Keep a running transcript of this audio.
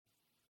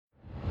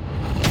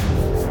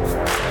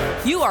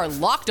You are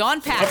Locked On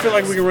Packers. I feel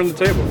like we can run the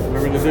table. We're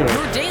going to do it.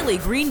 Your daily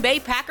Green Bay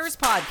Packers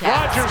podcast.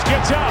 Rodgers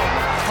gets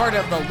out. Part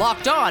of the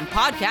Locked On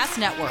Podcast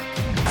Network.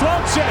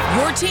 Floats it.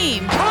 Your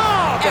team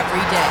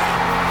every day.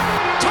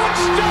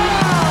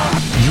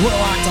 Touchdown! You are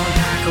Locked On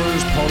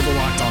Packers, part of the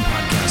Locked On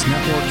Podcast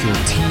Network, your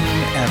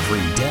team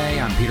every day.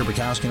 I'm Peter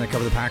Bakhtiari, and I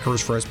cover the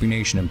Packers for SB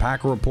Nation and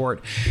Packer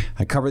Report.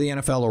 I cover the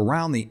NFL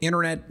around the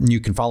internet. You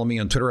can follow me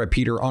on Twitter at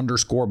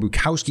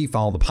Peter_Bukowski.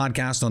 Follow the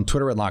podcast on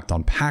Twitter at Locked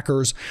On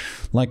Packers.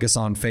 Like us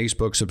on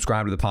Facebook.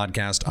 Subscribe to the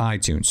podcast,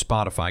 iTunes,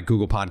 Spotify,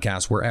 Google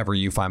Podcasts, wherever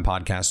you find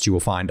podcasts, you will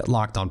find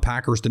Locked On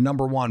Packers, the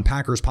 #1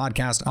 Packers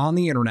podcast on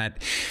the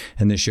internet.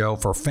 And the show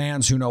for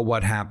fans who know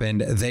what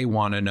happened. They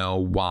want to know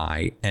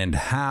why and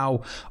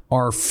how.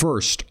 Our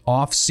first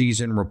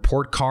off-season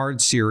report card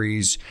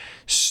series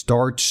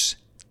starts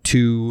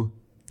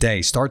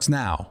today. Starts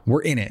now.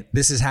 We're in it.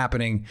 This is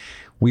happening.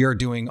 We are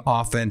doing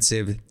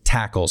offensive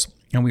tackles.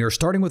 And we are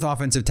starting with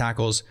offensive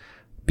tackles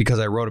because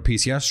I wrote a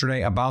piece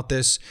yesterday about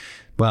this.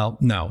 Well,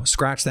 no,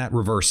 scratch that,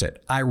 reverse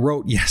it. I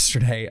wrote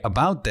yesterday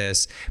about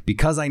this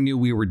because I knew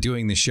we were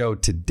doing the show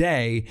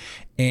today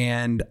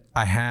and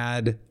I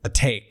had a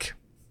take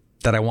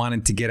that I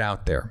wanted to get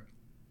out there.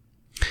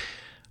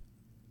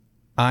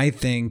 I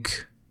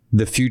think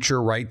the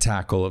future right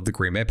tackle of the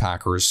Green Bay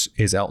Packers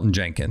is Elgton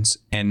Jenkins.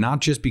 And not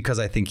just because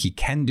I think he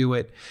can do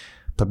it,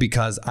 but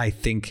because I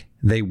think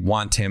they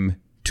want him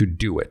to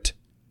do it.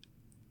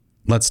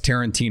 Let's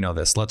Tarantino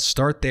this. Let's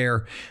start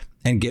there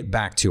and get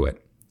back to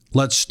it.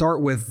 Let's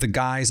start with the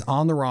guys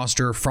on the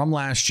roster from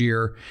last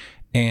year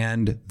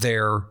and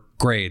their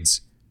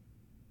grades.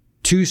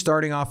 2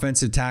 starting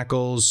offensive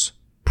tackles,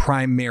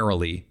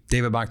 primarily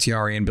David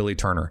Bakhtiari and Billy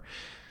Turner.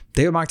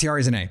 David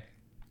Bakhtiari is an A.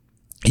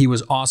 He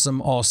was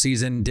awesome all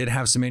season, did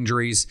have some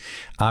injuries.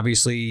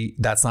 Obviously,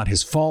 that's not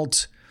his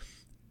fault.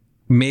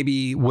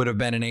 Maybe would have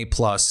been an A+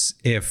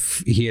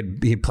 if he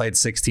had played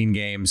 16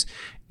 games.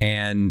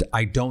 And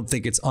I don't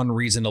think it's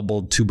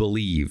unreasonable to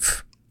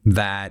believe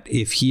that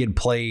if he had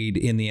played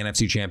in the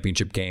NFC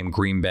Championship game,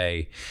 Green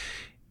Bay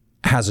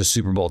has a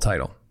Super Bowl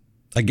title.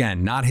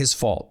 Again, not his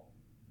fault.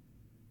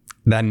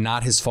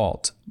 Not his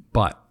fault.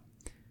 But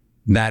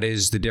that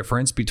is the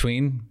difference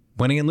between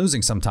winning and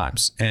losing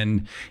sometimes.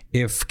 And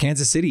if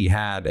Kansas City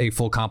had a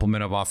full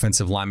complement of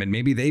offensive linemen,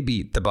 maybe they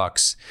beat the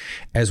Bucs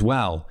as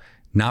well.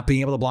 Not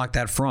being able to block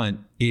that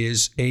front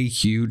is a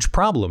huge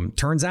problem.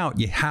 Turns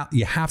out you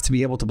have to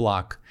be able to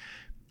block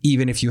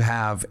even if you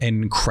have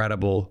an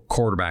incredible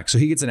quarterback. So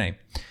he gets an A.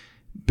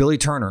 Billy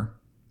Turner.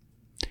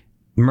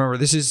 Remember,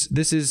 this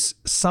is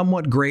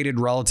somewhat graded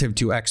relative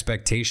to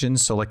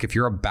expectations. So like if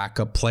you're a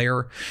backup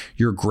player,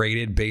 you're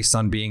graded based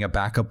on being a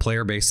backup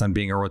player, based on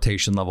being a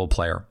rotation level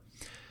player.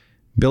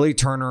 Billy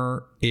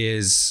Turner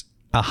is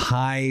a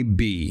high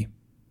B.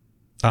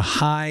 A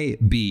high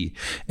B.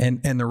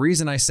 And the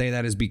reason I say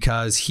that is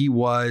because he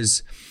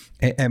was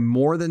a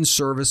more than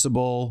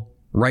serviceable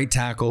right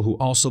tackle who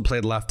also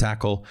played left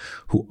tackle,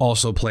 who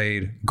also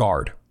played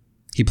guard.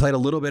 He played a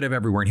little bit of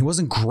everywhere. And he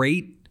wasn't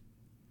great.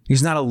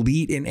 He's not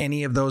elite in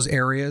any of those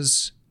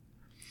areas.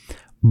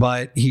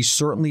 But he's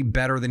certainly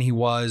better than he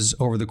was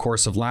over the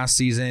course of last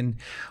season.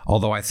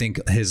 Although I think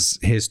his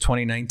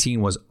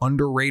 2019 was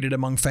underrated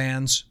among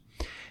fans.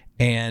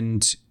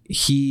 And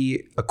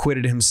he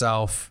acquitted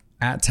himself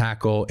at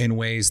tackle in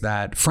ways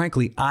that,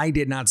 frankly, I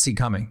did not see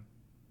coming.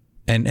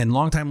 And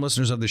longtime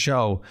listeners of the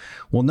show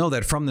will know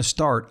that from the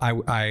start,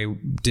 I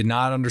did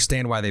not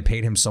understand why they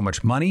paid him so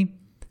much money.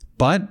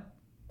 But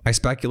I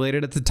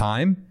speculated at the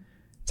time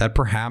that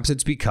perhaps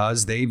it's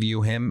because they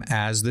view him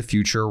as the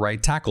future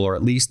right tackle, or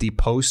at least the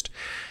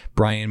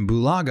post-Brian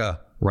Bulaga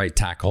right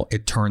tackle.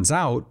 It turns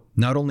out,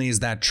 not only is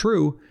that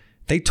true,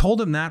 they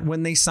told him that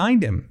when they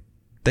signed him,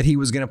 that he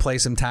was going to play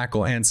some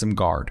tackle and some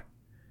guard.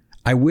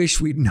 I wish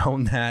we'd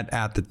known that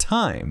at the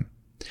time.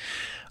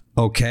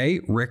 Okay,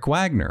 Rick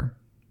Wagner.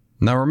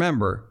 Now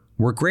remember,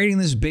 we're grading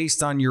this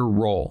based on your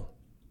role.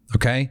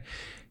 Okay?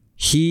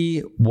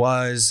 He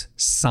was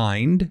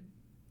signed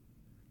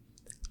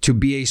to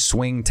be a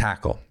swing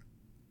tackle.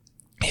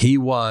 He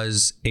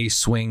was a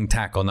swing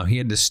tackle. Now, he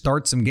had to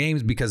start some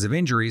games because of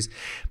injuries,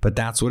 but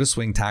that's what a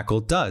swing tackle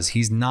does.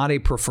 He's not a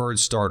preferred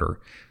starter.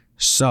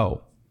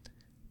 So,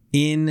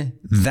 in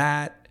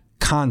that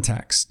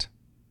context,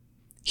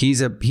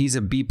 he's a B+,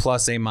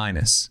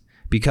 A-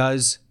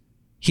 because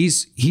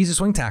he's a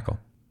swing tackle.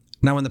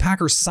 Now, when the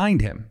Packers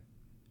signed him,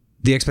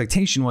 the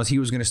expectation was he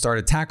was going to start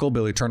at tackle,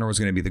 Billy Turner was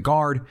going to be the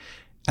guard,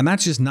 and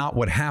that's just not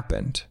what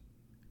happened.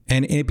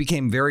 And it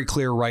became very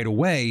clear right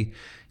away,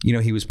 you know,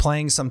 he was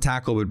playing some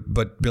tackle,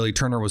 but Billy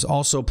Turner was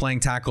also playing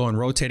tackle and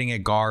rotating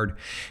at guard,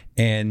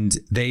 and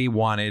they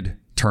wanted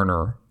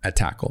Turner at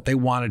tackle. They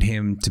wanted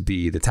him to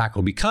be the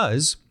tackle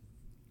because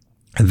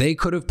they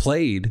could have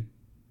played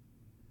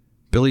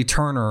Billy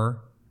Turner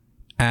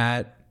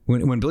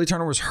when Billy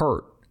Turner was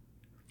hurt.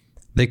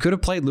 They could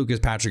have played Lucas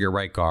Patrick at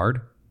right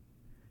guard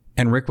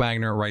and Rick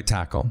Wagner at right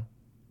tackle.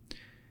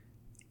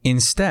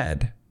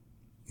 Instead,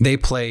 they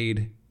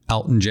played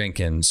Elgton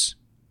Jenkins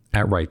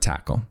at right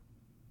tackle.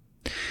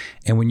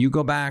 And when you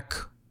go back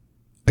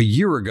a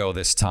year ago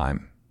this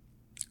time,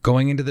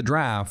 going into the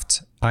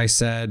draft, I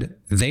said,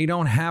 they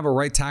don't have a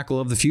right tackle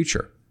of the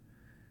future.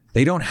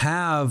 They don't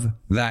have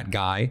that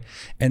guy,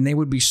 and they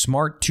would be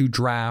smart to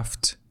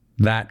draft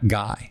that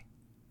guy.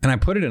 And I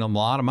put it in a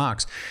lot of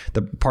mocks.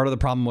 The part of the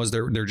problem was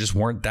there just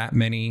weren't that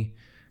many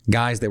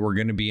guys that were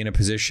going to be in a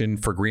position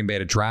for Green Bay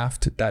to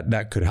draft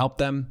that could help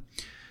them.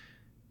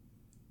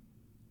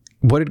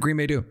 What did Green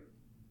Bay do?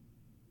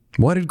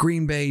 What did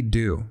Green Bay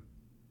do?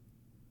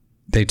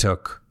 They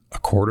took a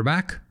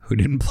quarterback who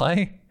didn't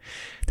play.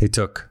 They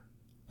took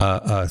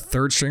a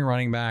third string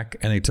running back,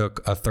 and they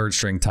took a third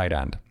string tight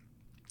end.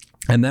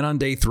 And then on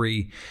day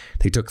 3,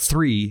 they took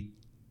 3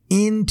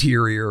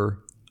 interior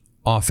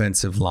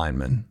offensive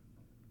linemen.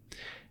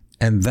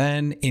 And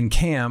then in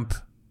camp,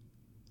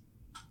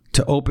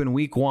 to open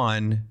week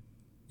 1,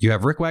 you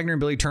have Rick Wagner and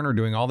Billy Turner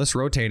doing all this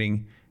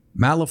rotating,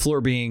 Matt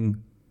LaFleur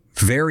being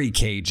very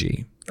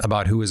cagey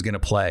about who is going to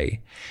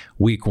play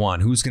week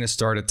 1, who's going to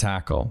start at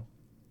tackle.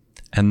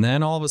 And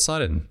then all of a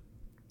sudden,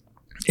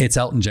 it's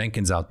Elton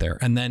Jenkins out there.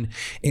 And then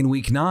in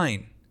week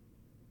 9,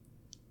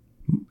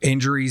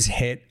 injuries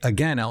hit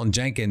again. Elton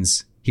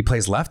Jenkins, he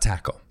plays left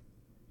tackle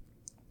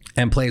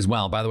and plays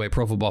well. By the way,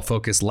 Pro Football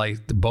Focus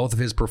liked both of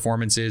his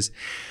performances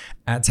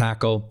at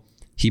tackle.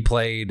 He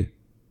played,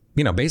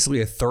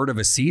 basically a third of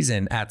a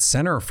season at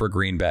center for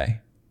Green Bay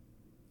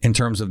in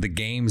terms of the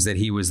games that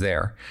he was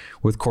there.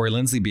 With Corey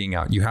Linsley being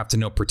out, you have to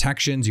know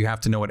protections. You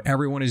have to know what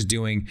everyone is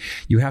doing.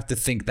 You have to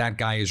think that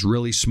guy is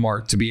really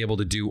smart to be able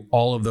to do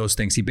all of those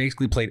things. He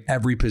basically played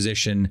every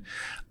position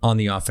on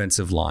the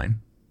offensive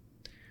line.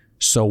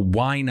 So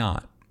why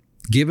not?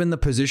 Given the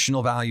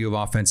positional value of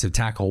offensive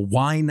tackle,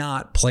 why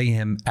not play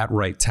him at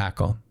right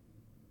tackle?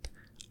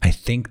 I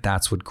think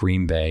that's what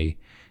Green Bay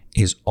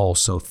is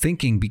also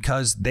thinking,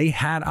 because they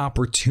had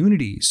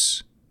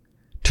opportunities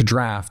to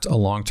draft a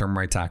long-term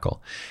right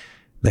tackle.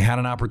 They had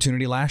an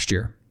opportunity last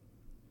year.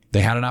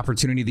 They had an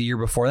opportunity the year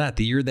before that.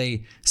 The year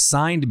they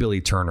signed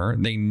Billy Turner,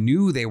 they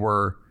knew they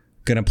were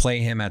going to play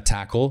him at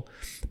tackle,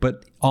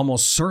 but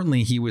almost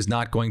certainly he was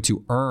not going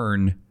to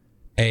earn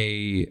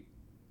a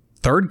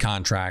third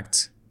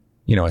contract,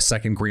 a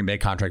second Green Bay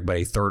contract, but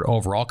a third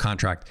overall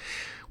contract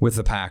with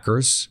the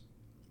Packers.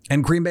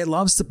 And Green Bay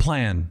loves to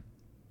plan.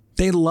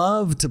 They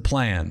love to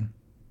plan.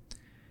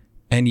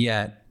 And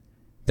yet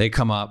they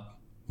come up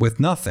with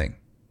nothing.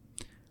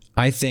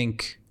 I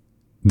think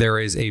there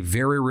is a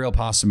very real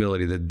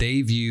possibility that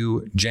they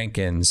view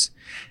Jenkins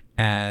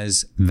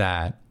as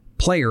that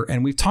player.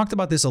 And we've talked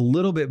about this a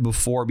little bit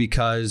before,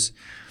 because,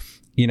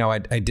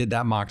 I did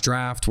that mock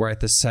draft where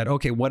I said,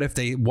 okay, what if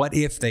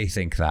they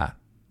think that?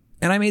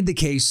 And I made the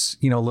case,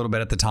 a little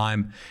bit at the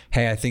time,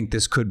 hey, I think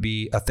this could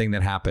be a thing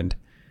that happened.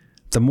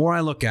 The more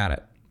I look at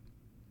it,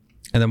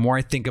 and the more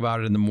I think about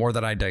it, and the more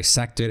that I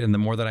dissect it, and the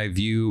more that I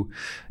view,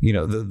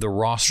 the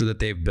roster that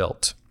they've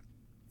built,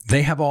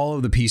 they have all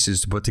of the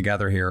pieces to put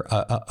together here,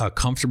 a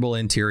comfortable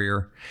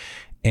interior,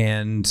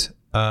 and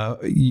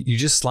you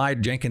just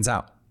slide Jenkins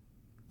out.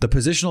 The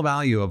positional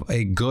value of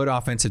a good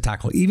offensive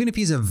tackle, even if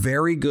he's a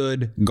very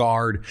good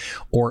guard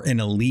or an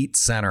elite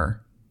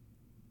center,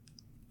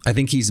 I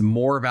think he's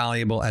more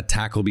valuable at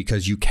tackle,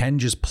 because you can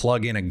just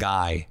plug in a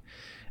guy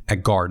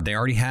at guard. They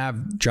already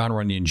have John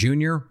Runyon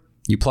Jr.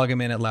 You plug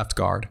him in at left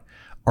guard.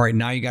 All right,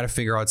 now you got to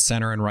figure out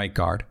center and right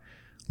guard.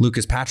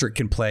 Lucas Patrick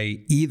can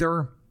play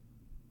either.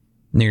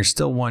 Now you're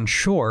still one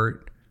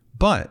short,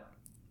 but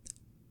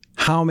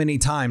how many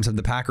times have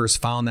the Packers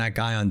found that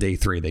guy on day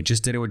 3? They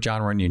just did it with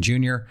John Runyon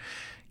Jr.,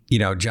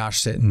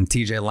 Josh Sitton,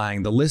 TJ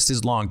Lang. The list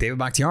is long. David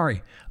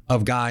Bakhtiari,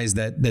 of guys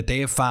that they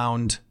have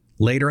found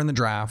later in the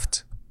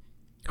draft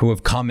who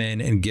have come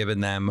in and given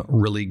them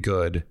really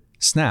good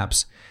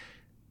snaps.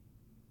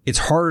 It's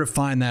harder to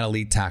find that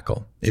elite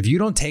tackle. If you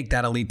don't take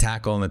that elite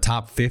tackle in the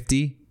top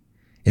 50,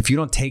 if you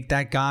don't take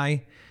that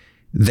guy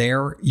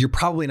there, you're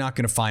probably not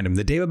going to find him.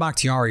 The David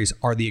Bakhtiaris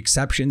are the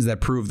exceptions that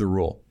prove the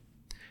rule.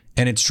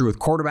 And it's true with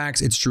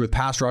quarterbacks, it's true with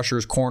pass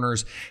rushers,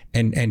 corners,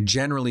 and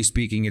generally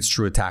speaking, it's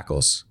true with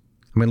tackles.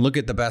 I mean, look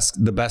at the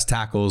best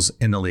tackles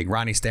in the league.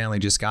 Ronnie Stanley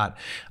just got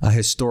a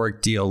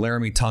historic deal.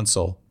 Laramie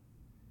Tunsil.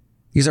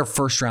 These are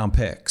first-round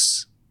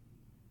picks.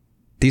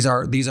 These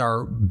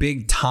are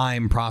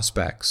big-time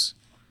prospects.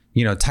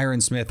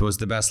 Tyron Smith was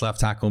the best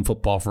left tackle in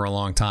football for a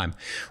long time.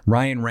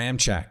 Ryan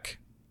Ramczyk,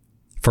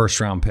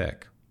 first-round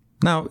pick.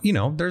 Now,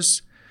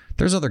 there's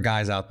other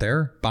guys out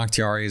there.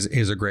 Bakhtiari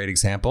is a great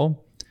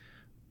example.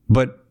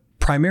 But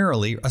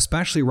primarily,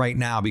 especially right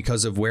now,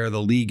 because of where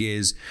the league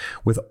is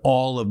with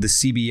all of the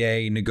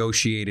CBA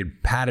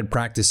negotiated padded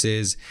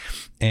practices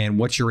and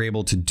what you're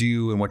able to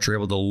do and what you're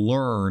able to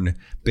learn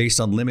based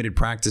on limited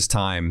practice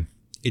time,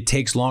 it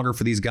takes longer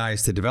for these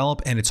guys to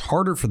develop, and it's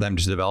harder for them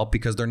to develop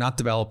because they're not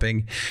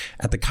developing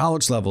at the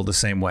college level the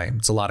same way.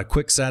 It's a lot of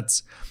quick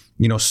sets.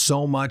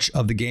 So much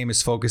of the game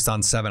is focused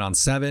on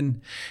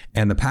 7-on-7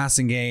 and the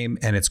passing game,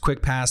 and it's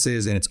quick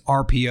passes and it's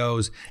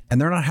RPOs, and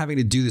they're not having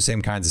to do the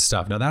same kinds of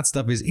stuff. Now, that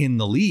stuff is in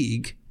the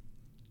league,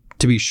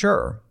 to be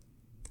sure,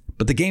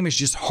 But the game is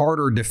just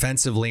harder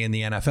defensively in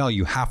the NFL.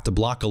 You have to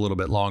block a little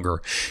bit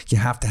longer. You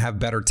have to have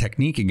better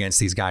technique against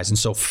these guys. And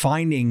so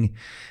finding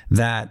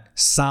that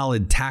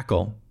solid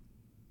tackle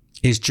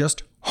is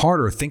just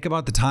harder. Think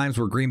about the times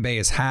where Green Bay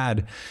has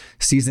had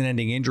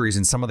season-ending injuries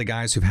and some of the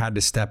guys who've had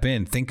to step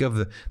in. Think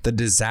of the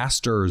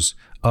disasters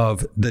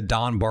of the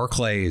Don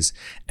Barclays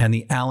and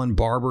the Alan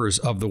Barbers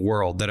of the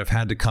world that have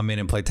had to come in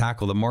and play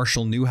tackle. The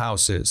Marshall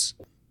Newhouses.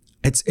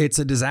 It's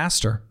a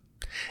disaster.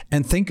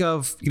 And think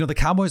of, the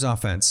Cowboys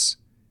offense.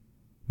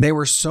 They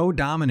were so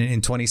dominant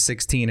in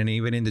 2016 and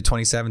even into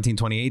 2017,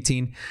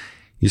 2018.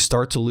 You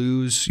start to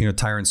lose,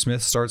 Tyron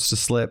Smith starts to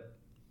slip.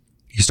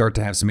 You start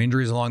to have some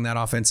injuries along that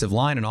offensive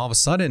line, and all of a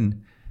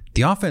sudden,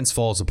 the offense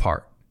falls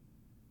apart.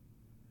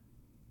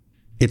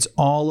 It's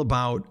all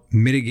about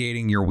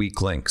mitigating your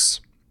weak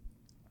links.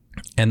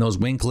 And those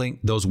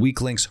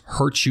weak links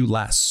hurt you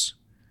less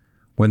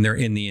when they're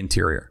in the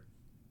interior.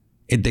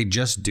 They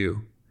just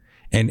do.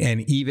 And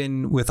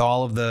even with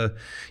all of the,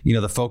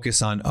 the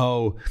focus on,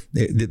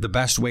 the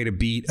best way to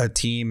beat a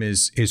team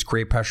is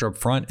create pressure up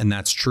front, and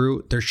that's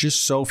true. There's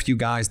just so few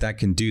guys that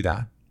can do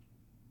that.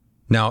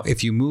 Now,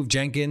 if you move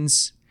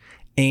Jenkins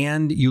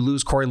and you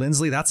lose Corey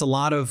Linsley, that's a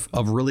lot of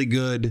really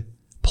good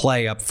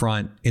play up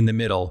front in the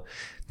middle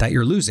that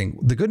you're losing.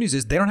 The good news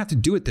is they don't have to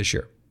do it this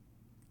year.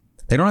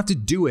 They don't have to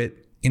do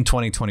it in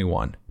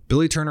 2021.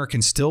 Billy Turner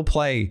can still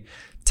play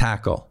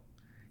tackle.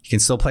 He can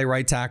still play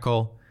right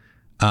tackle.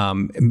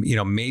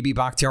 Maybe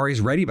Bakhtiari is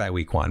ready by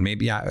week 1.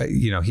 Maybe,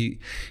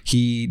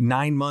 he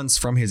 9 months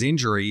from his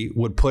injury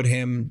would put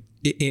him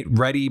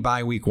ready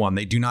by week 1.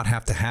 They do not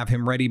have to have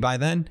him ready by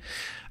then.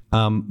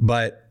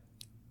 But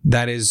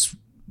that is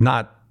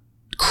not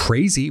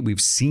crazy. We've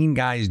seen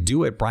guys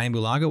do it. Brian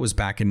Bulaga was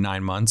back in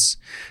 9 months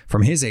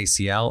from his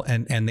ACL,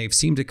 and they've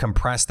seemed to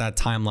compress that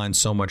timeline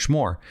so much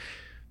more.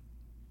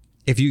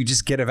 If you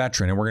just get a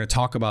veteran, and we're going to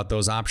talk about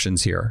those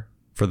options here,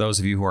 for those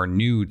of you who are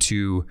new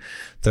to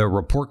the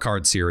report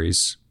card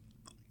series,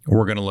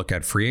 we're going to look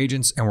at free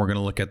agents and we're going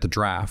to look at the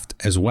draft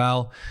as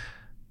well,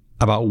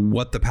 about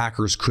what the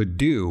Packers could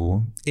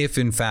do if,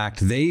 in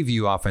fact, they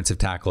view offensive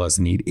tackle as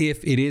a need.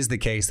 If it is the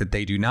case that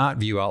they do not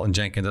view Elgton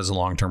Jenkins as a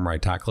long-term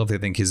right tackle, if they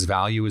think his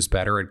value is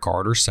better at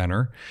guard or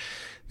center,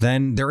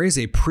 then there is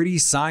a pretty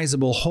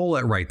sizable hole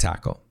at right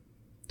tackle.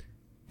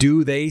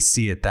 Do they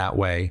see it that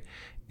way?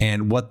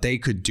 And what they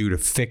could do to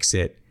fix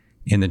it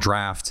in the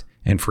draft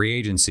and free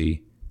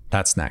agency,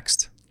 that's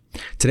next.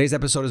 Today's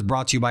episode is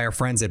brought to you by our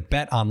friends at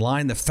Bet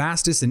Online, the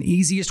fastest and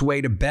easiest way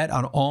to bet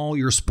on all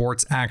your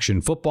sports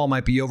action. Football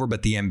might be over,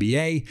 but the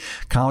NBA,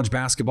 college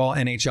basketball,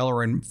 NHL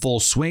are in full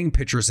swing.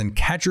 Pitchers and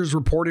catchers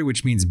reported,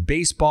 which means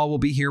baseball will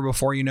be here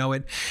before you know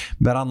it.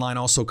 Bet Online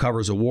also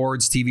covers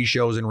awards, TV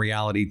shows, and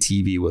reality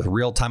TV with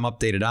real-time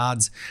updated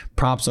odds,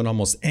 props on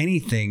almost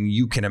anything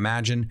you can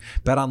imagine.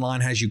 Bet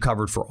Online has you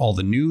covered for all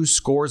the news,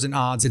 scores, and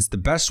odds. It's the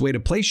best way to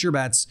place your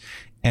bets,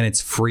 and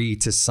it's free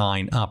to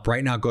sign up.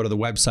 Right now, go to the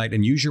website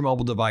and use your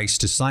mobile device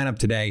to sign up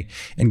today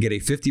and get a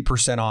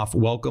 50% off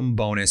welcome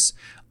bonus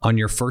on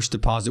your first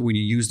deposit when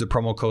you use the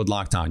promo code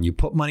LOCKEDON. You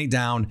put money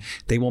down,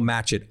 they will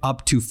match it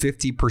up to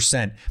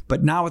 50%.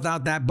 But now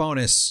without that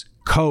bonus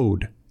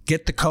code,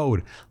 get the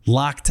code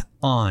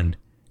LOCKEDON,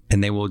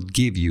 and they will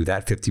give you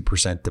that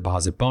 50%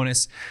 deposit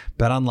bonus.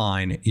 Bet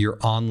Online, your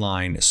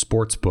online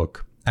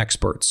sportsbook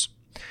experts.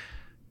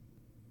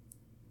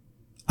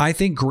 I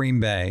think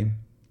Green Bay,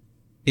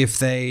 if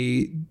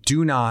they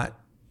do not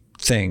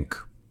think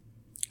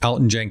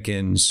Elgton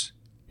Jenkins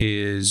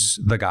is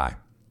the guy,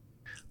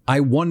 I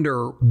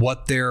wonder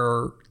what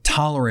their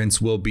tolerance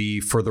will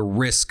be for the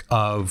risk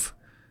of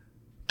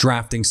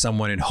drafting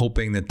someone and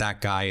hoping that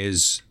that guy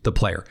is the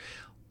player.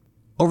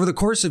 Over the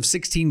course of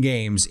 16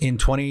 games in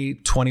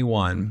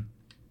 2021,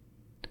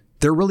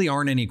 there really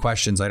aren't any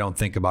questions, I don't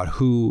think, about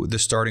who the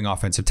starting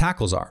offensive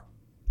tackles are.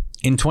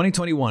 In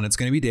 2021, it's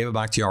going to be David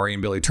Bakhtiari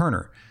and Billy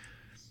Turner.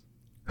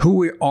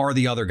 Who are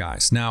the other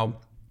guys? Now,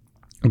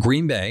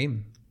 Green Bay,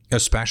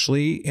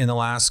 especially in the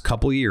last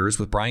couple of years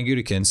with Brian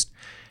Gutekunst,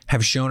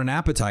 have shown an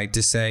appetite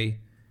to say,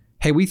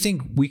 hey, we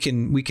think we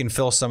can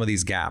fill some of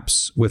these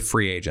gaps with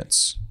free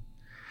agents,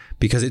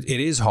 because it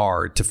is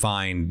hard to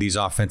find these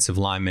offensive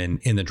linemen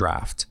in the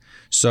draft.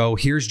 So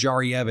here's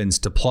Jari Evans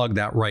to plug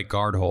that right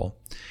guard hole.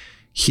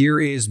 Here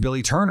is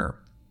Billy Turner.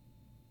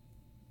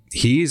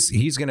 He's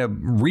going to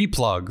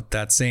replug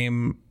that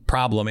same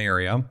problem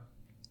area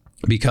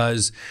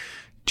because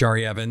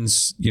Jari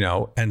Evans,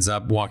 ends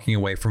up walking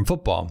away from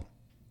football.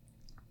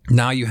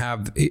 Now you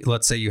have,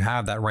 let's say you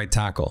have that right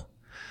tackle.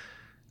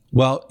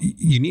 Well,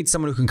 you need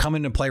someone who can come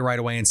in and play right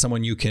away and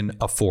someone you can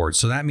afford.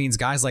 So that means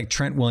guys like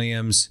Trent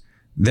Williams,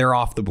 they're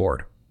off the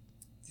board.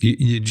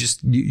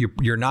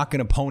 You're not going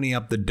to pony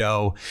up the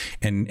dough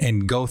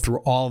and go through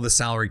all the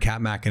salary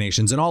cap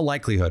machinations. In all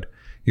likelihood,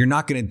 you're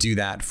not going to do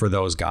that for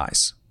those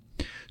guys.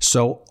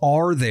 So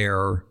are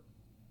there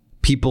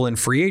people in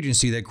free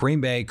agency that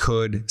Green Bay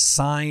could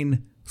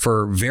sign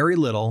for very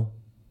little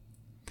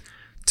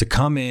to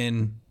come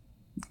in,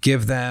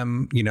 give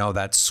them,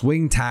 that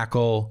swing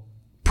tackle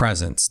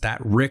presence, that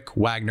Rick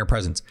Wagner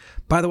presence?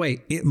 By the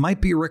way, it might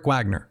be Rick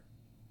Wagner.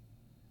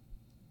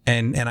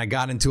 And I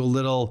got into a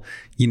little,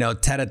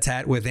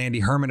 tete-a-tete with Andy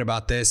Herman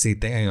about this. He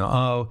thinking,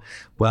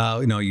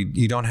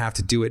 you don't have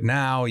to do it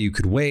now. You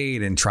could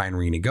wait and try and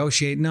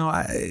renegotiate.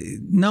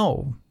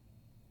 No.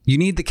 You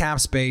need the cap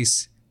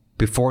space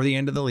before the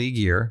end of the league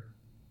year.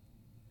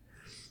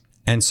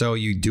 And so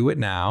you do it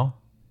now.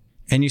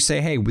 And you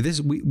say, hey,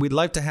 we'd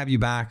like to have you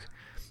back.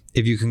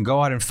 If you can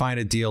go out and find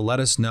a deal, let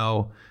us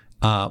know.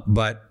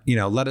 But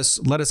let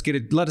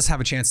us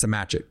have a chance to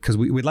match it, because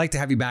we'd like to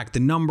have you back. The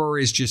number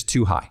is just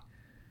too high.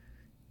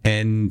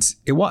 And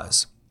it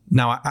was.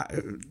 Now,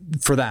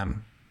 for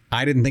them,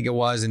 I didn't think it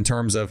was in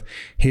terms of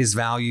his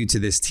value to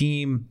this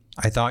team.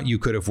 I thought you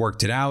could have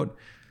worked it out.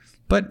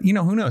 But,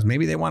 who knows?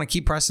 Maybe they want to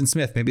keep Preston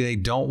Smith. Maybe they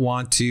don't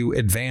want to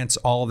advance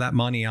all of that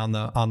money on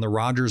the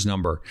Rodgers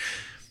number.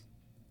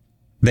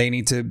 They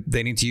need to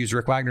use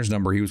Rick Wagner's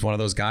number. He was one of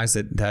those guys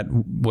that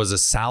was a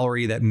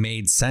salary that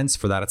made sense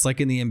for that. It's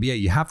like in the NBA,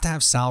 you have to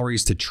have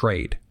salaries to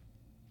trade.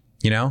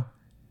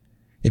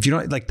 If you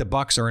don't, like, the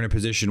Bucks are in a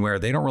position where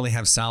they don't really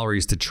have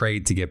salaries to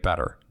trade to get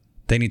better.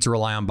 They need to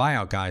rely on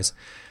buyout guys.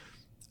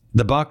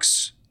 The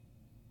Bucks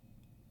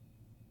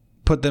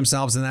put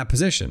themselves in that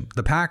position.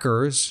 The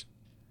Packers,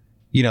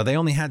 they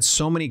only had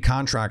so many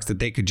contracts that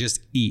they could just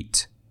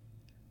eat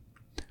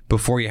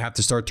before you have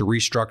to start to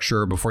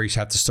restructure, before you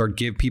have to start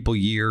give people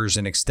years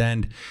and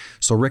extend.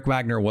 So Rick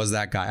Wagner was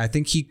that guy. I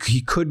think he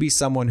could be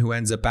someone who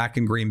ends up back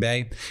in Green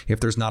Bay if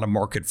there's not a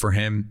market for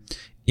him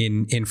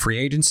in free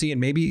agency,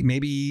 and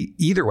maybe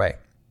either way.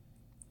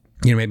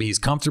 Maybe he's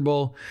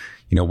comfortable.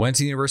 Went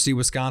to the University of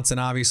Wisconsin,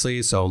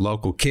 obviously, so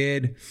local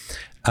kid.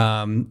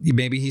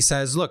 Maybe he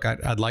says, look,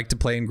 I'd like to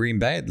play in Green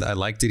Bay. I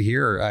liked it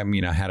here. I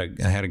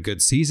had a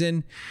good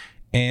season,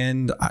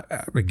 and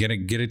I'm gonna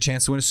get a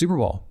chance to win a Super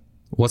Bowl.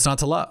 What's not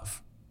to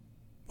love?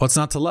 What's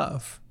not to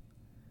love?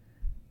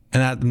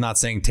 And I'm not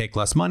saying take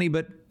less money,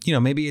 but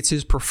maybe it's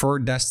his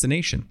preferred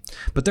destination.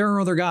 But there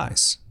are other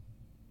guys.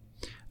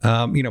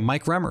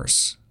 Mike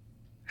Remmers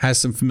has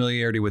some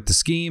familiarity with the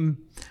scheme.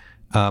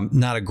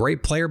 Not a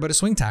great player, but a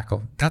swing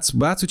tackle. That's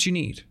what you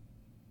need.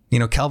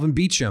 Kelvin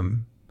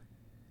Beachum.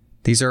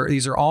 These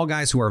are all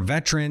guys who are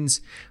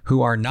veterans,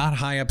 who are not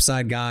high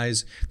upside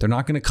guys. They're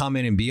not going to come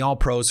in and be all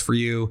pros for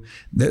you.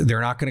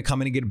 They're not going to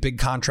come in and get big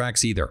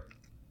contracts either.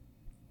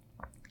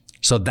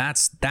 So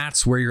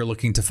that's where you're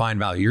looking to find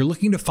value. You're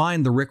looking to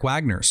find the Rick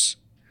Wagners,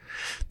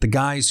 the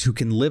guys who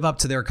can live up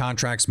to their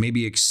contracts,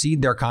 maybe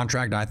exceed their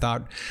contract. I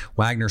thought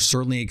Wagner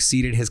certainly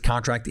exceeded his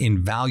contract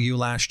in value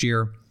last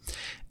year.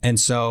 And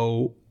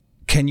so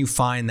can you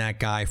find that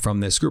guy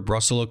from this group?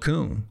 Russell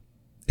Okung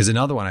is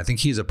another one. I think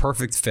he's a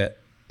perfect fit.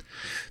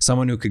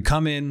 Someone who could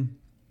come in,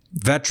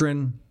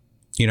 veteran,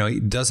 he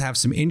does have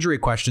some injury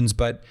questions,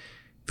 but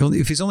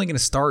if he's only going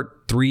to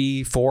start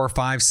 3, 4,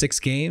 5, 6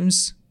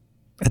 games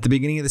at the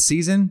beginning of the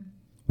season,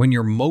 when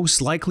you're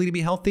most likely to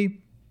be healthy,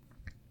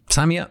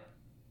 sign me up.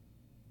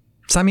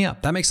 Sign me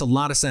up. That makes a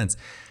lot of sense.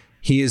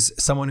 He is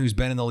someone who's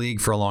been in the league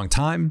for a long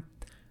time.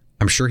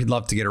 I'm sure he'd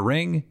love to get a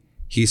ring.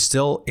 He's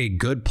still a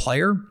good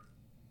player,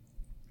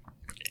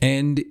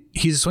 and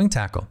he's a swing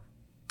tackle.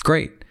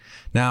 Great.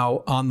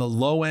 Now, on the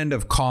low end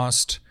of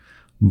cost,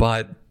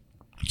 but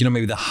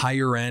maybe the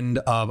higher end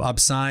of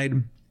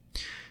upside,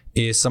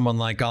 is someone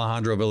like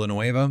Alejandro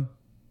Villanueva.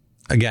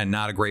 Again,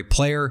 not a great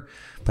player,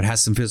 but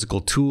has some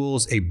physical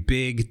tools. A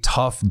big,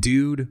 tough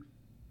dude.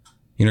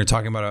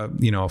 Talking about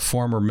a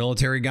former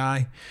military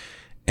guy.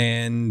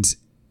 And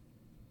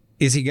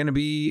is he going to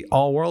be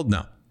all world?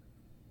 No.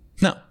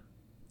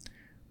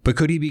 But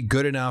could he be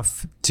good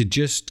enough to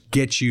just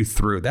get you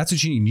through? That's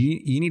what you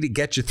need. You need to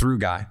get you through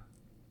guy.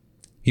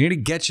 You need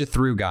to get you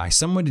through guy.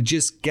 Someone to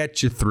just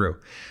get you through.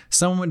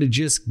 Someone to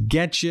just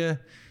get you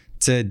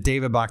to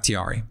David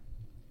Bakhtiari.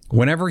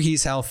 Whenever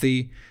he's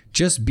healthy,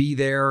 just be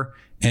there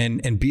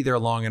and be there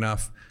long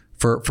enough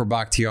for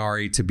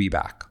Bakhtiari to be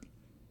back.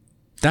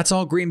 That's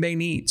all Green Bay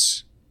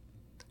needs.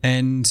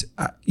 And,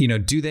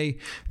 do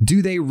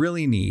they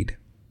really need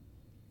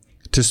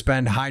to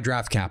spend high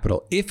draft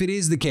capital? If it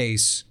is the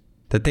case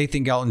that they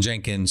think Elgton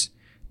Jenkins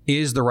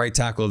is the right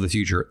tackle of the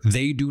future,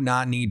 they do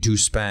not need to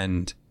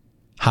spend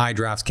high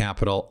draft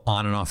capital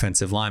on an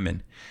offensive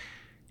lineman.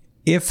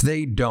 If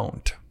they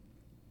don't,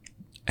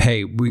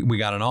 hey, we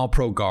got an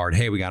all-pro guard.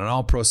 Hey, we got an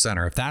all-pro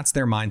center. If that's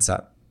their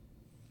mindset,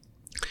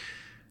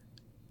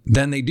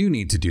 then they do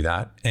need to do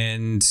that.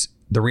 And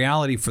the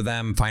reality for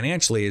them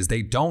financially is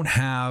they don't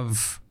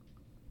have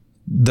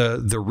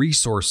the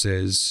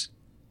resources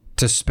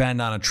to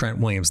spend on a Trent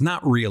Williams.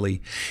 Not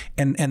really.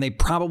 And they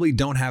probably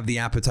don't have the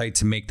appetite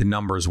to make the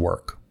numbers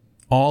work.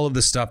 All of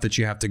the stuff that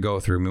you have to go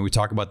through. I mean, we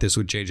talk about this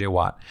with J.J.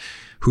 Watt,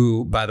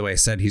 who, by the way,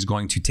 said he's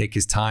going to take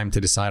his time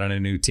to decide on a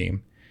new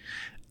team.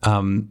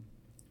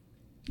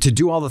 To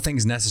do all the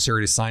things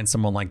necessary to sign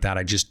someone like that,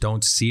 I just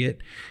don't see it.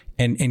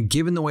 And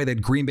given the way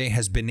that Green Bay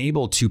has been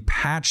able to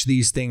patch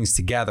these things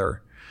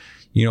together,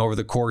 over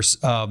the course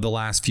of the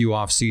last few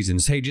off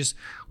seasons, hey,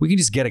 we can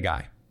just get a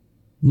guy.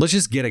 Let's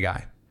just get a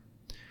guy.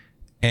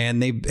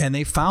 And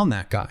they found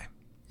that guy.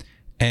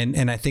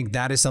 And I think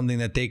that is something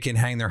that they can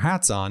hang their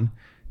hats on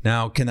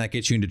Now, can that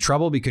get you into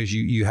trouble because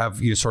you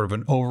have sort of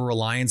an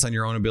over-reliance on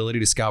your own ability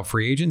to scout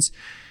free agents?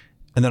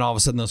 And then all of a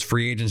sudden those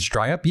free agents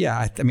dry up? Yeah,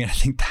 I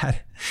think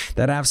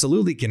that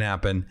absolutely can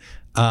happen.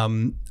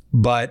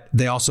 But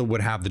they also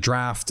would have the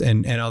draft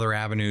and other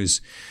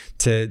avenues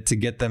to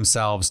get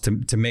themselves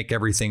to make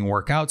everything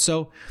work out.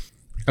 So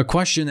a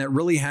question that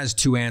really has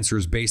two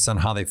answers based on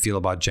how they feel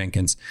about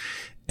Jenkins.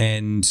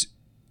 And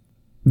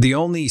the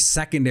only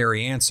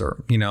secondary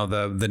answer,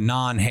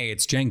 the hey,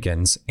 it's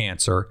Jenkins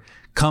answer,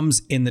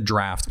 comes in the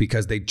draft,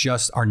 because they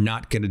just are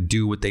not going to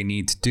do what they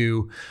need to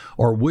do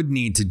or would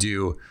need to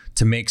do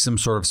to make some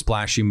sort of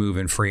splashy move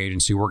in free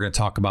agency. We're going to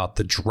talk about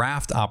the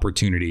draft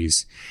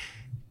opportunities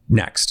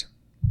next.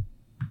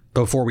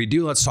 Before we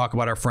do, let's talk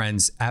about our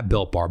friends at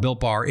Built Bar. Built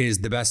Bar is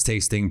the best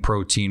tasting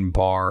protein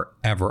bar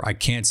ever. I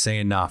can't say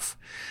enough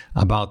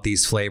about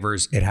these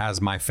flavors. It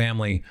has my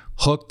family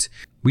hooked.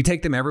 We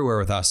take them everywhere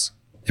with us.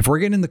 If we're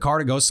getting in the car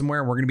to go somewhere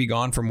and we're going to be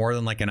gone for more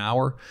than like an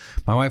hour,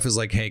 my wife is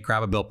like, hey,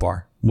 grab a Built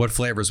Bar. What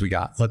flavors we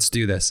got? Let's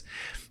do this.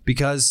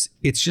 Because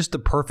it's just the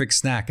perfect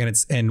snack,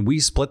 and we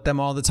split them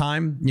all the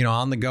time,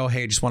 on the go.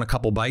 Hey, just want a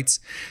couple bites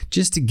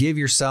just to give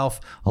yourself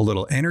a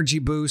little energy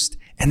boost,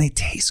 and they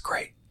taste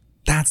great.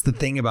 That's the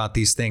thing about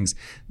these things.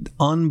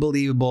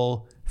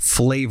 Unbelievable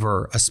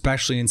flavor,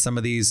 especially in some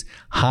of these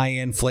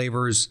high-end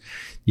flavors,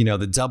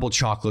 the double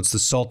chocolates, the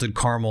salted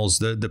caramels,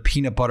 the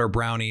peanut butter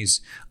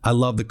brownies. I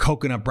love the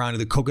coconut brownie.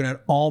 The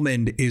coconut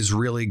almond is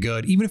really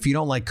good. Even if you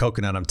don't like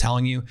coconut, I'm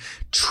telling you,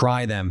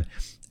 try them.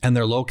 And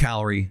they're low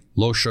calorie,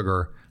 low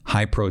sugar,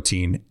 high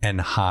protein,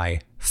 and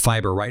high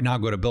fiber. Right now,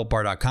 go to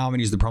BuiltBar.com and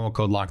use the promo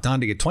code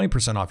LOCKEDON to get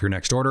 20% off your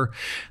next order.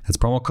 That's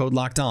promo code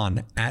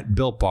LOCKEDON at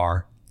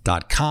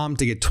BuiltBar.com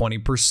to get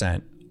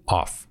 20%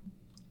 off.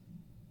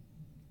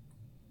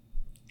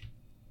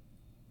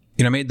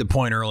 I made the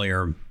point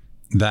earlier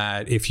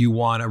that if you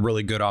want a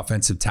really good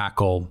offensive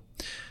tackle,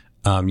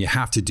 you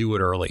have to do it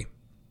early.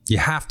 You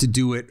have to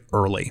do it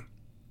early.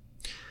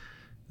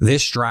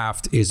 This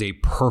draft is a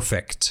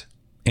perfect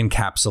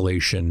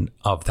encapsulation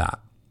of that.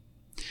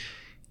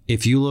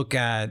 If you look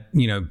at,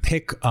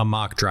 pick a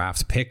mock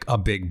draft, pick a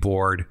big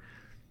board,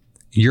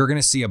 you're going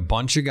to see a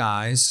bunch of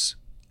guys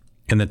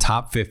in the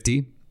top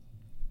 50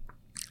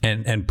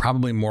 and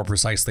probably more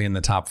precisely in the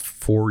top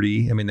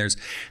 40.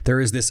 There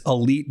is this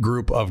elite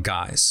group of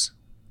guys.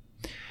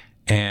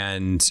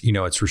 And,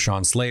 it's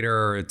Rashawn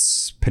Slater,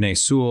 it's Penei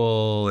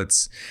Sewell,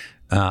 it's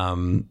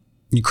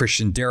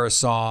Christian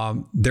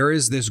Darrisaw. There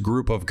is this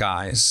group of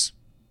guys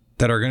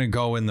that are going to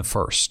go in the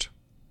first.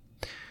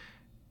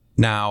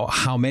 Now,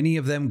 how many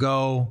of them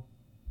go?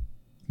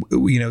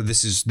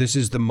 This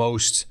is the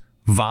most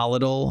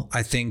volatile,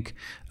 I think,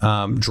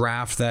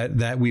 draft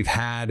that we've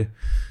had,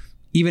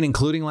 even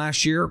including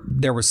last year.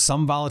 There was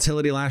some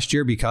volatility last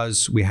year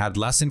because we had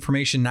less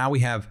information. Now we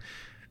have,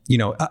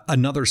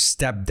 another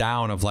step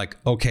down of like,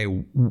 okay,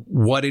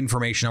 what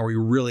information are we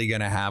really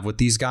going to have with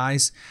these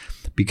guys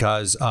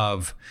because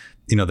of,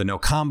 the no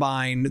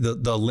combine,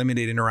 the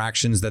limited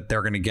interactions that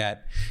they're going to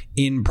get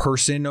in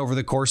person over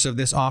the course of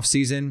this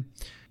offseason.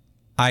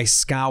 I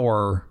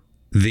scour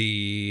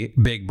the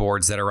big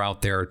boards that are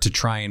out there to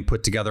try and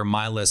put together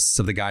my lists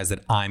of the guys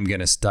that I'm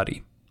going to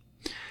study.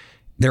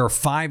 There are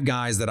 5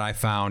 guys that I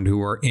found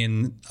who are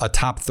in a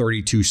top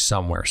 32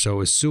 somewhere. So it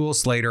was Sewell,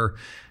 Slater,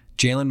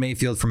 Jalen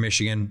Mayfield from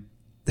Michigan,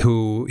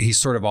 who he's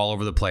sort of all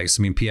over the place.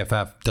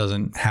 PFF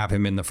doesn't have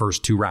him in the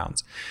first 2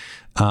 rounds.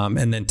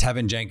 And then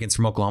Tevin Jenkins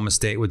from Oklahoma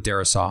State with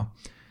Darrisaw.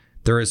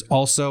 There is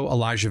also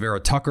Elijah Vera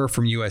Tucker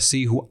from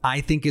USC, who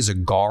I think is a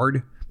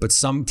guard, but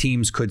some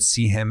teams could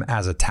see him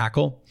as a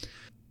tackle.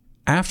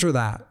 After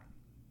that,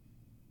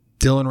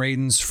 Dylan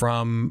Radins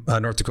from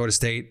North Dakota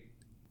State.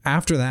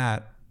 After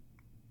that,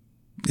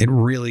 it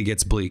really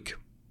gets bleak.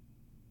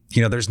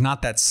 There's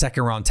not that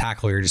second round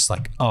tackle where you're just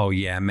like, oh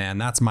yeah, man,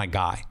 that's my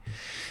guy.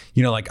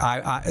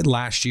 I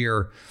last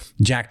year,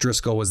 Jack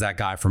Driscoll was that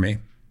guy for me.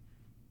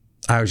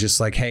 I was just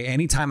like, hey,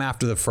 anytime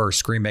after the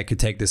first, Green Bay could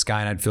take this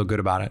guy and I'd feel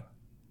good about it.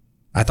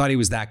 I thought he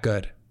was that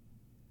good.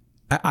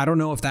 I don't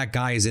know if that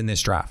guy is in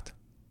this draft.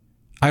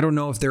 I don't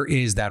know if there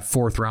is that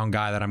 4th round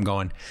guy that I'm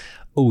going,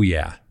 oh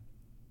yeah,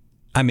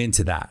 I'm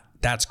into that.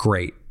 That's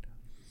great.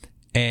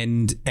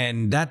 And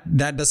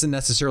that doesn't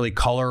necessarily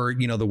color,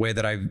 the way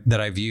that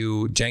I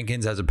view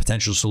Jenkins as a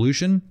potential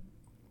solution,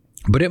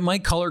 but it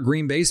might color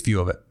Green Bay's view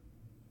of it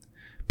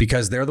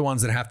because they're the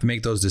ones that have to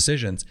make those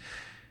decisions.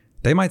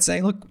 They might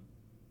say, look,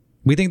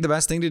 we think the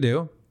best thing to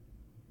do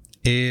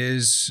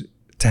is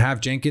to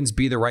have Jenkins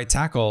be the right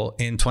tackle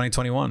in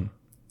 2021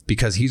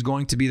 because he's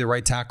going to be the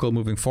right tackle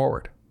moving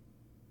forward.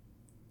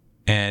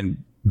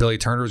 And Billy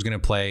Turner is going to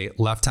play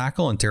left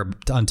tackle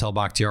until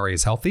Bakhtiari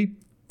is healthy.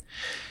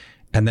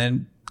 And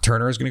then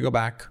Turner is going to go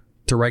back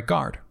to right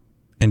guard.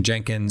 And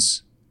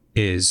Jenkins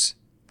is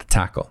the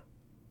tackle.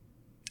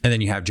 And then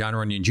you have John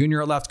Runyon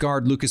Jr. at left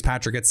guard, Lucas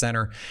Patrick at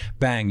center.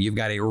 Bang, you've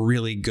got a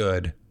really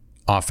good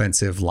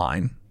offensive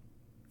line.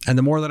 And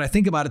the more that I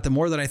think about it, the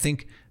more that I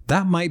think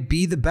that might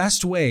be the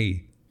best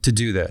way to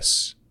do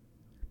this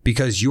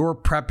because you're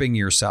prepping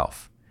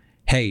yourself.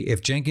 hey,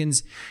 if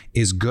Jenkins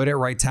is good at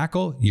right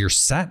tackle, you're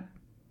set.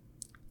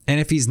 And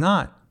if he's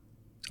not,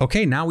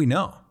 okay, now we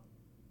know.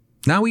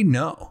 Now we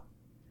know.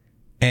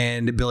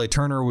 And Billy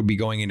Turner would be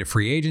going into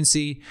free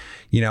agency,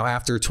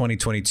 after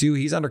 2022.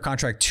 He's under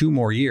contract 2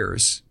 more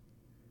years.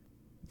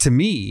 To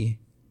me,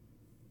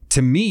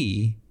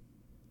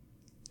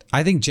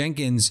 I think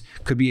Jenkins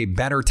could be a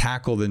better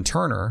tackle than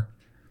Turner.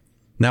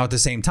 Now, at the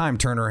same time,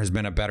 Turner has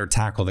been a better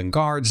tackle than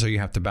guard, so you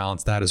have to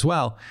balance that as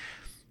well.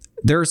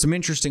 There are some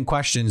interesting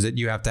questions that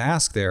you have to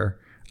ask there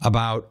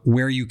about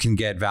where you can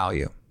get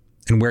value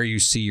and where you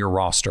see your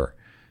roster.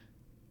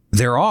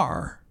 There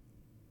are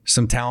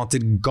some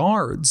talented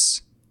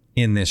guards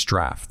in this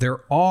draft.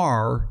 There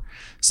are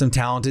some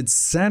talented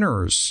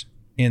centers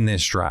in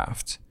this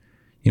draft.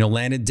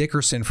 Landon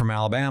Dickerson from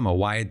Alabama,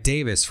 Wyatt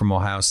Davis from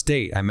Ohio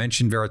State. I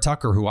mentioned Vera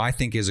Tucker, who I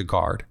think is a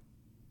guard.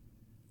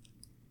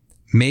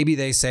 Maybe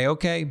they say,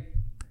 okay,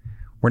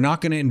 we're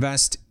not going to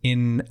invest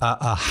in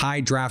a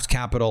high draft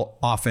capital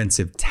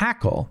offensive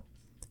tackle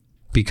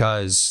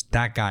because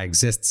that guy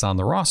exists on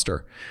the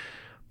roster.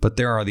 But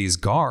there are these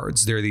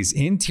guards, there are these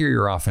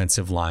interior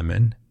offensive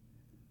linemen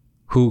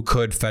who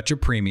could fetch a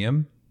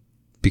premium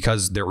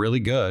because they're really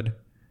good.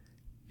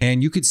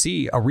 And you could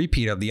see a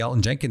repeat of the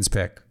Elton Jenkins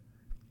pick.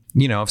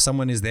 If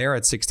someone is there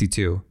at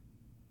 62,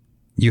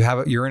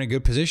 you're in a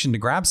good position to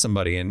grab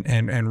somebody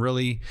and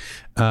really,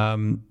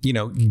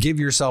 give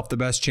yourself the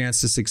best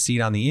chance to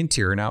succeed on the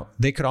interior. Now,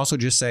 they could also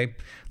just say,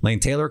 Lane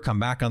Taylor, come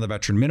back on the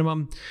veteran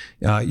minimum.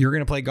 You're going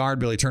to play guard.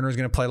 Billy Turner is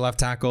going to play left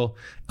tackle.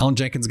 Elton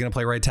Jenkins is going to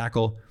play right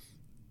tackle.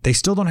 They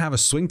still don't have a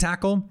swing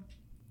tackle.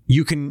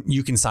 You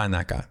can sign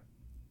that guy.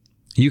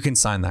 You can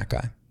sign that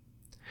guy.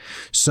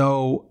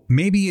 So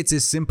maybe it's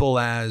as simple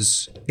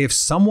as if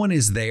someone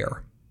is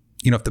there,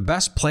 if the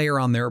best player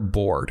on their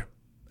board,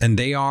 and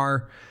they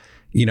are,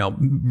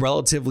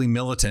 relatively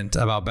militant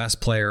about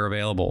best player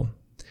available.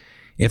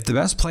 If the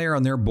best player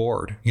on their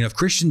board, if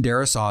Christian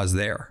Darrisaw is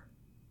there,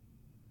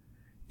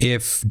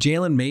 if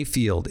Jalen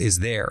Mayfield is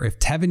there, if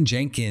Tevin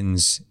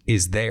Jenkins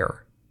is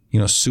there,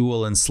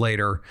 Sewell and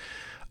Slater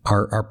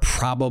are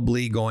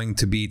probably going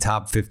to be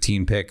top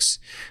 15 picks,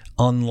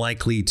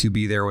 unlikely to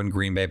be there when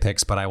Green Bay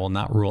picks, but I will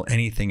not rule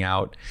anything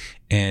out.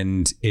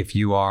 And if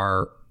you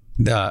are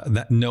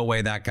no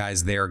way that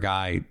guy's their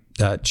guy,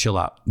 chill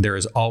out. There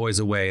is always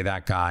a way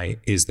that guy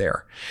is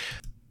there.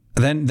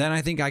 Then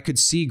I think I could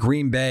see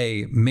Green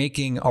Bay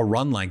making a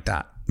run like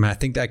that. I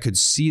think I could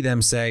see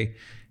them say,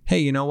 hey,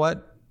 you know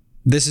what?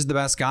 This is the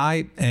best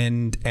guy.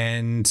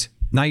 And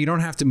now you don't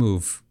have to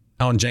move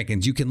Elton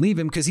Jenkins. You can leave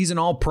him because he's an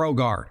all-pro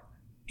guard.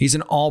 He's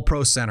an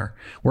all-pro center,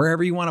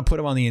 wherever you want to put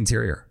him on the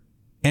interior.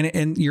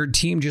 And your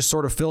team just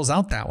sort of fills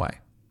out that way.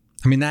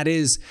 That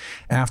is,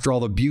 after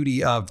all, the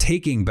beauty of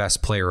taking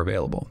best player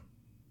available,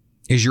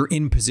 is you're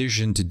in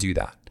position to do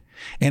that.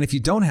 And if you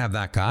don't have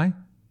that guy,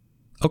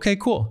 okay,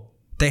 cool.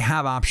 They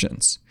have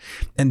options.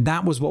 And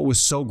that was what was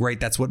so great.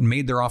 That's what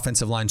made their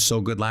offensive line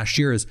so good last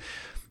year, is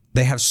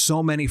they have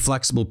so many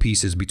flexible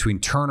pieces between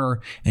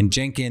Turner and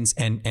Jenkins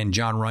and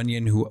John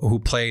Runyon, who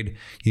played,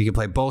 you can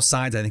play both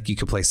sides. I think you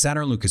could play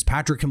center. Lucas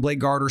Patrick can play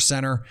guard or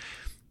center.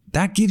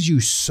 That gives you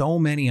so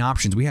many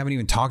options. We haven't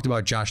even talked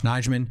about Josh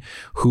Nijman,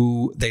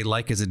 who they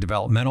like as a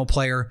developmental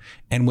player.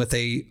 And with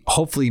a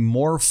hopefully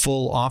more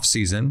full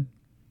offseason,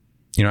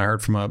 I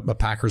heard from a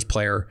Packers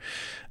player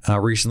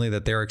recently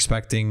that they're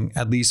expecting,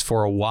 at least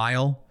for a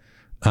while,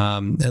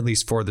 at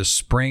least for the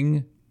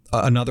spring,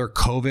 another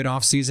COVID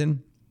offseason.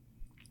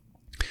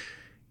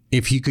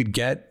 If he could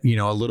get,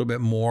 a little bit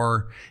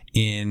more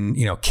in,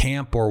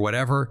 camp or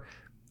whatever,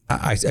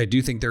 I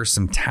do think there's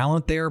some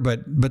talent there,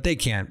 but they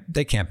can't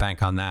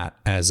bank on that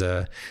as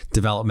a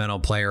developmental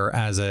player,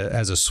 as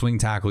a swing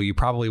tackle. You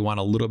probably want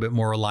a little bit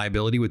more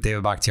reliability with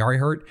David Bakhtiari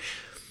hurt.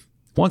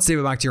 Once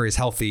David Bakhtiari is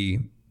healthy,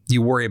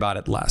 you worry about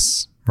it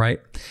less, right?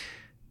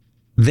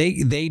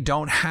 They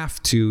don't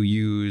have to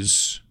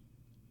use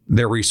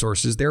their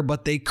resources there,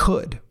 but they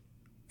could.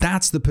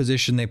 That's the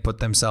position they put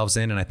themselves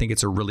in, and I think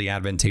it's a really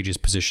advantageous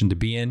position to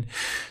be in.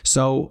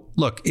 So,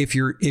 look, if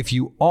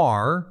you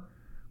are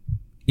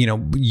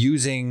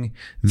using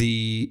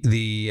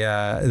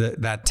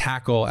that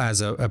tackle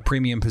as a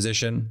premium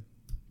position,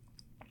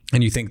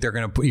 and you think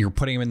you're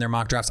putting him in their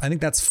mock drafts, I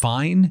think that's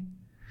fine.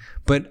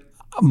 But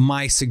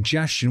my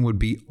suggestion would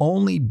be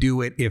only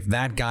do it if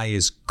that guy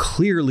is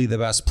clearly the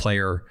best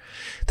player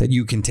that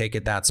you can take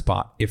at that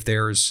spot. If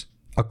there's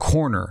a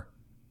corner,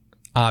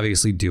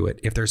 obviously do it.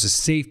 If there's a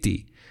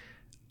safety,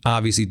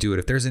 obviously do it.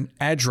 If there's an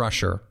edge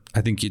rusher,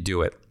 I think you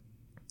do it.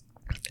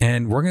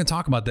 And we're going to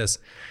talk about this.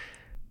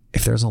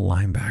 If there's a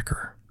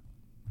linebacker,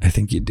 I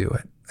think you do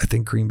it. I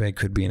think Green Bay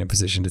could be in a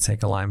position to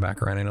take a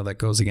linebacker. And I know that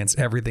goes against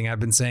everything I've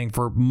been saying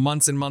for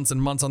months and months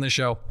and months on this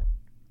show,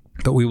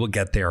 but we will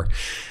get there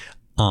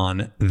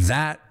on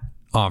that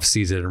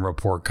offseason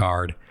report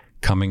card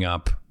coming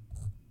up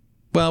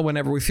Well,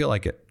 whenever we feel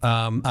like it.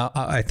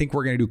 I think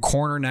we're going to do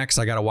corner next.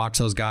 I got to watch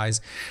those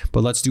guys,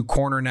 but let's do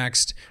corner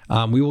next.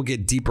 We will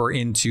get deeper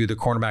into the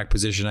cornerback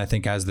position, I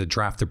think, as the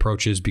draft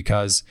approaches,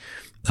 because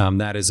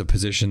that is a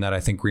position that I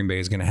think Green Bay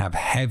is going to have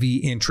heavy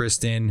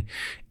interest in.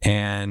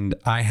 And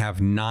I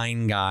have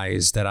 9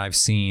 guys that I've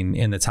seen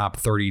in the top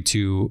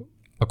 32,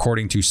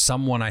 according to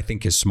someone I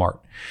think is smart.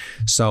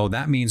 So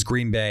that means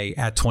Green Bay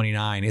at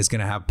 29 is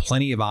going to have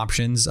plenty of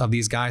options of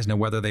these guys. Now,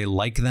 whether they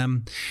like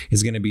them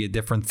is going to be a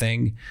different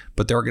thing,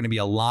 but there are going to be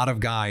a lot of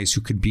guys who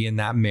could be in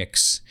that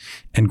mix,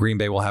 and Green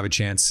Bay will have a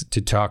chance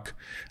to talk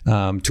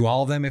to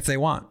all of them if they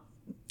want,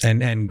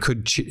 and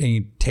could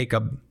take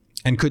a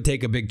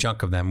big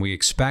chunk of them. We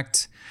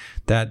expect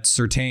that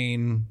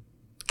Surtain,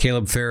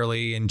 Caleb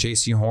Farley, and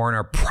J.C. Horn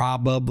are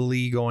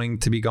probably going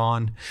to be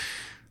gone.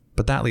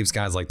 But that leaves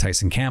guys like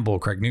Tyson Campbell,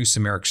 Craig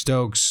Newsome, Eric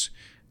Stokes,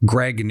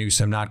 Greg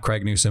Newsome, not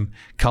Craig Newsome,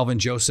 Kelvin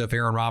Joseph,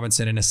 Aaron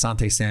Robinson, and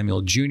Asante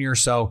Samuel Jr.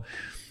 So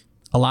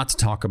a lot to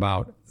talk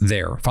about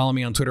there. Follow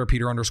me on Twitter,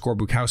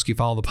 Peter_Bukowski.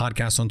 Follow the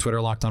podcast on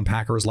Twitter, Locked On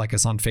Packers. Like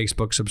us on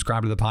Facebook.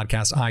 Subscribe to the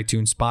podcast,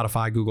 iTunes,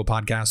 Spotify, Google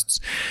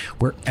Podcasts.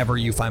 Wherever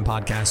you find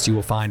podcasts, you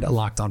will find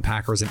Locked On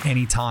Packers. And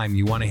anytime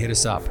you want to hit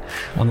us up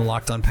on the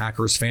Locked On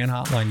Packers fan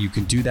hotline, you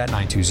can do that,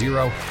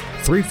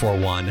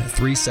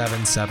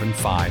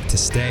 920-341-3775, to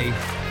stay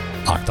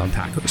Locked On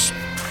Packers.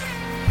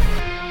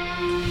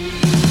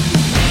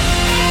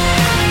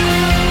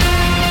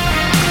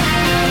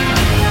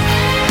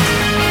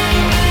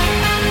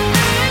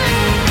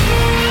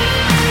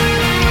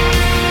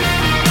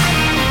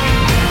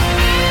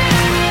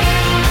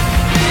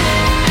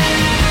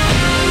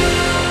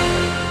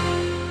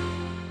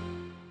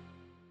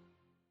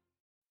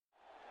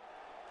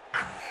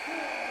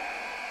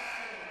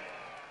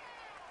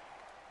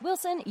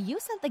 Wilson, you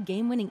sent the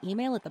game-winning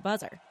email at the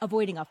buzzer,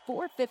 avoiding a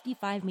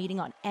 4:55 meeting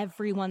on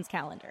everyone's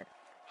calendar.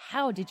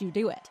 How did you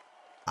do it?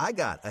 I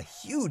got a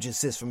huge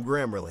assist from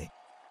Grammarly,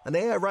 an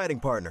AI writing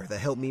partner that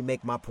helped me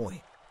make my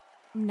point.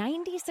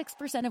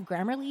 96% of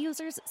Grammarly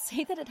users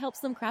say that it helps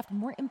them craft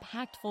more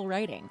impactful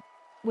writing.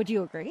 Would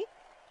you agree?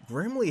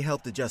 Grammarly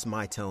helped adjust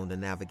my tone to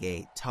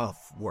navigate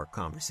tough work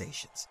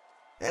conversations.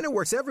 And it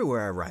works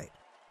everywhere I write,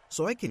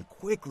 so I can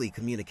quickly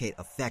communicate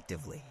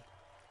effectively.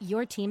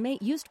 Your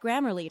teammate used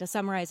Grammarly to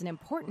summarize an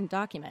important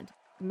document,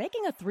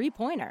 making a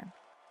 3-pointer.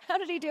 How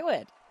did he do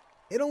it?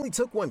 It only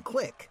took one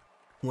click.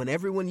 When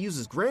everyone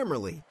uses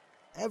Grammarly,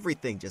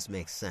 everything just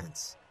makes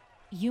sense.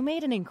 You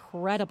made an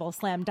incredible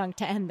slam dunk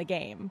to end the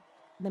game.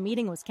 The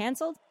meeting was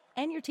canceled,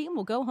 and your team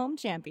will go home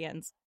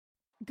champions.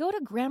 Go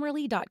to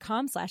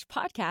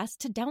Grammarly.com/podcast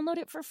to download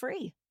it for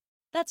free.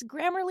 That's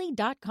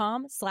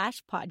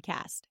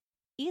Grammarly.com/podcast.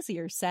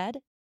 Easier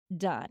said,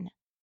 done.